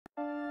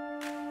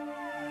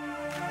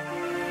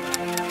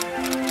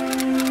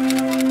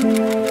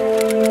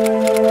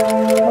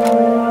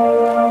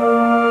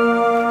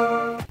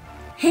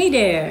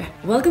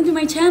Welcome to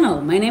my channel.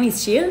 My name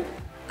is Shir.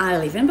 I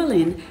live in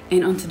Berlin,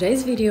 and on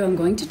today's video I'm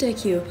going to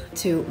take you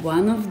to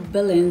one of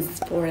Berlin's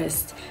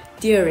forests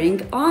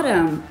during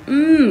autumn,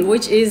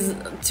 which is,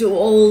 to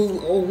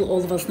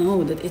all of us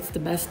know that it's the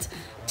best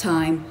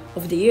time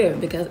of the year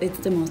because it's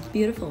the most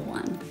beautiful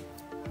one.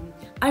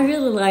 I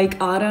really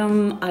like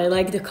autumn. I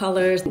like the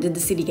colors that the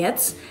city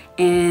gets,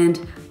 and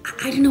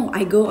I don't know,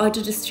 I go out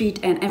to the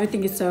street and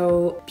everything is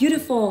so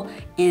beautiful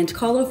and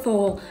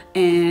colorful,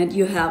 and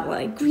you have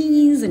like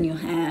greens and you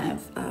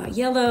have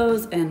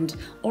yellows and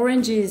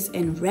oranges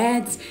and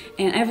reds,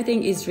 and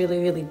everything is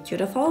really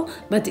beautiful,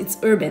 but it's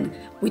urban,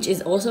 which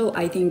is also,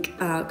 I think,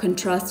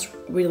 contrasts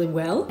really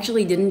well.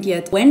 Actually didn't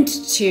yet went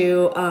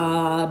to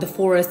the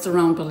forests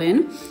around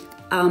Berlin.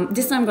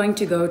 This time I'm going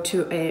to go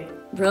to a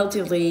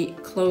relatively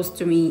close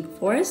to me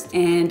forest,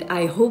 and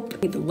I hope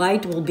the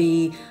light will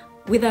be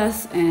with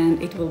us and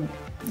it will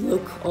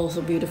look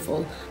also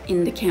beautiful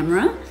in the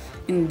camera,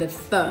 in the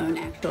phone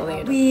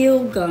actually.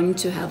 We're going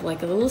to have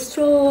like a little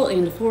stroll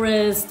in the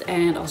forest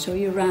and I'll show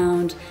you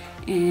around,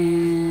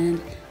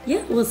 and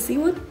yeah, we'll see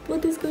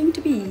what is going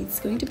to be. It's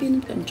going to be an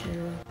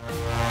adventure.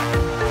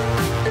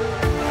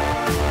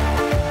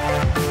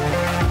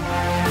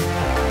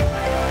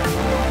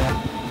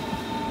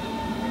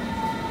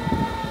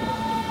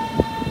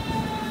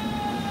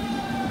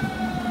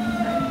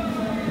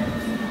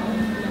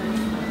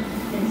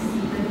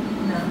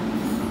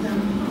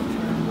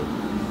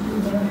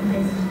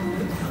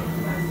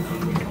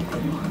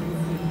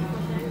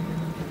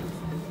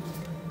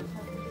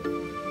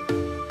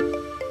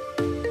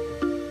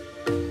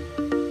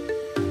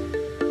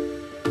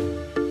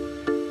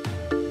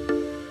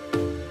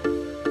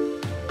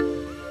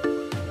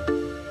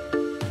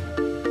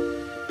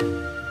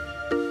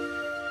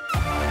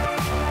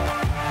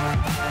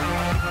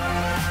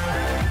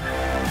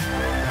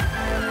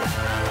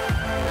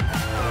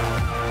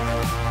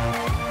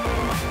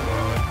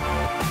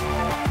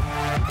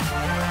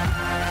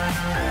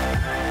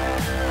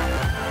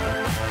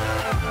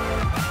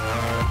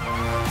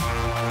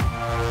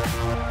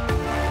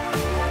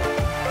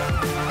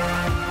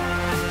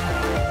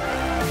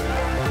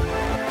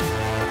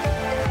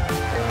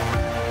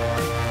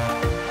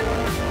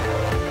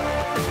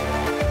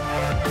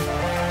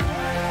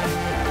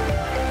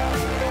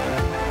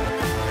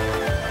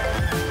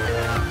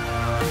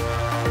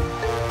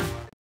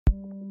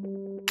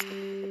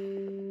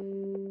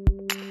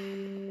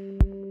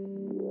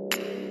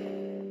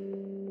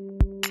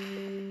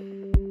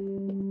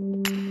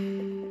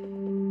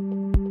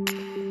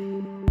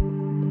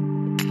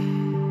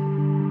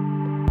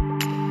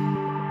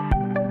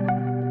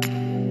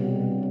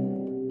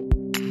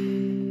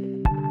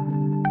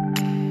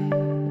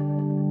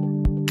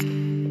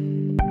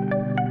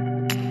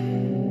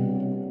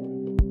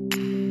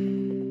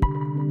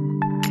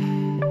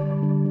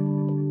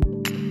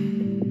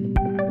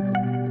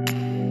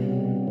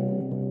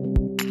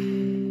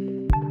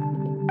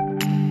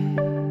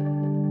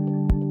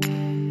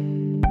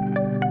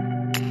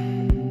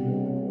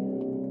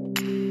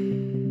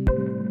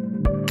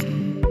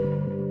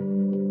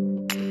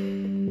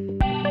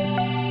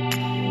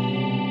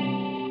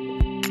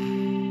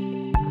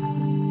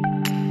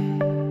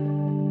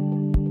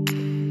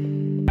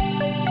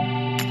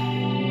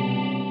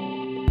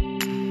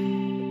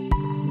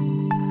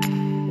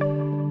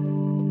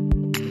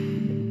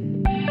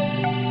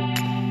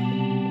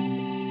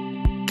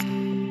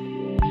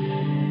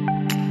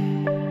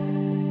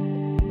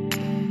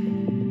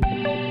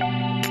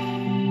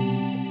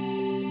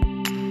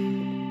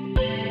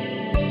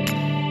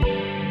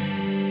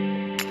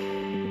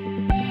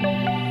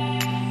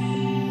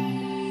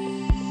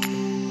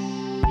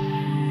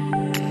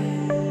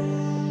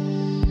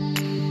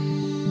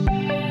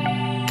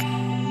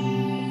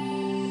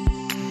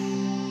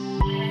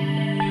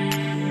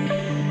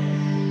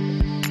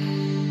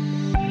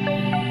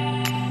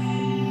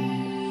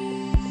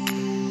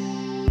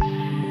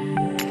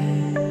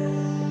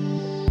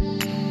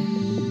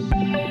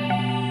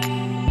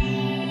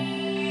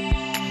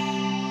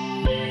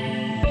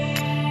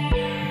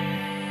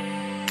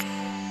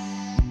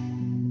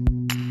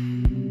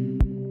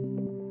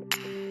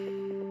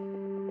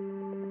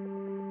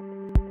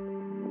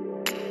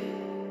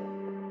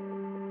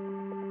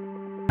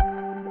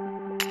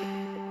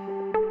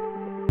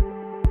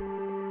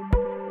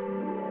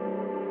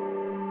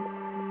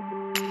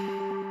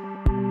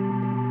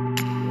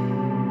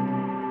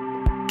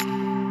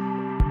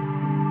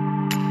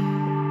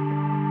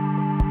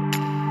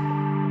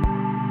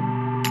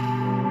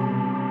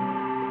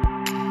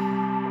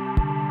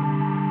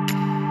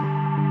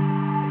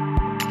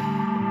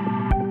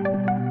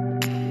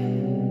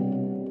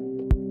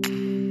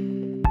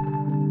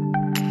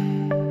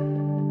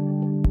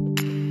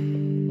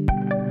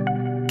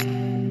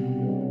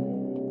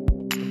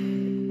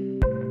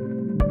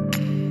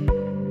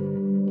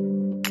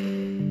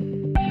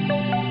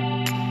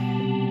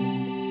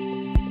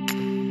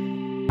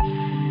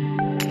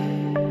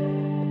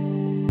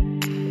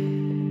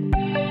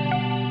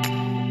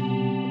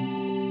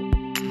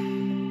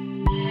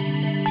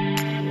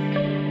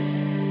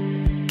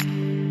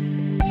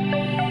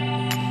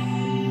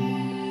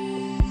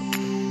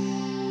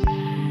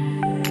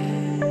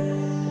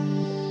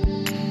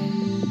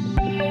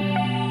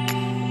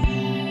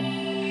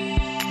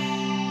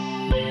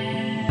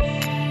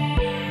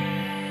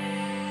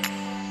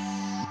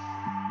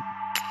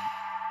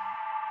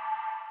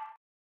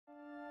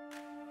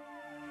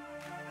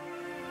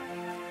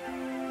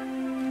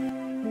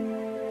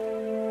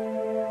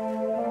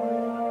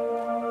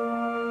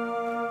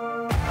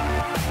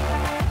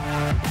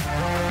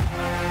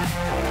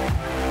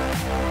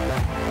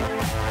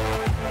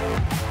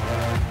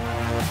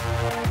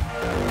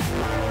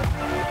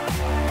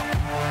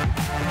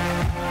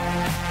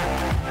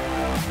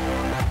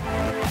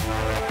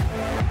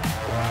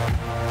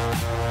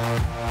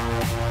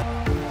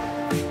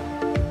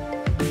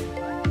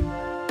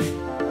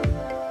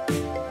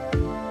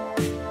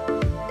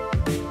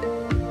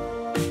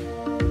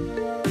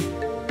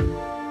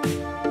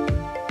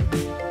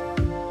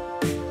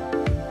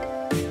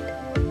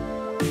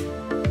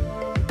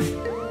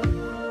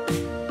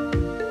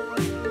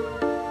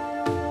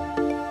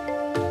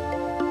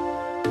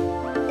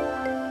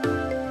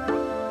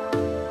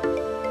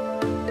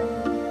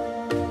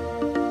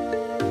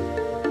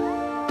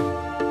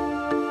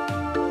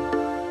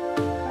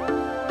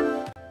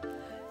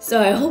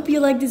 So I hope you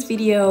like this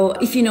video.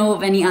 If you know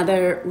of any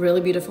other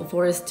really beautiful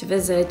forests to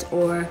visit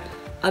or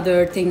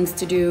other things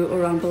to do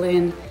around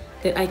Berlin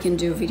that I can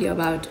do a video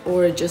about,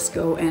 or just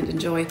go and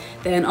enjoy,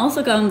 then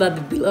also comment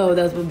that below.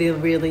 That would be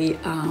really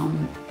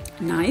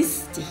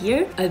nice to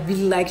hear. I'd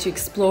really like to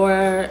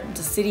explore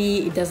the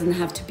city. It doesn't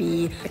have to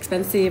be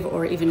expensive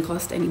or even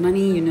cost any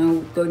money, you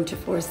know, going to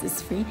forest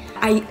is free.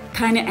 I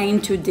kind of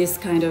aim to this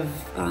kind of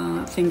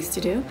things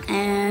to do.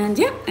 And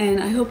yeah,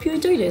 and I hope you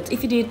enjoyed it.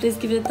 If you did, please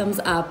give it a thumbs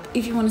up.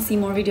 If you want to see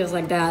more videos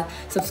like that,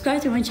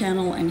 subscribe to my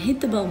channel and hit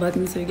the bell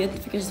button so you get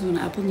notifications when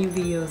I upload new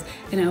videos.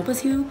 And I hope I'll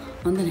see you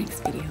on the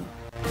next video.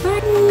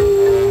 Bye!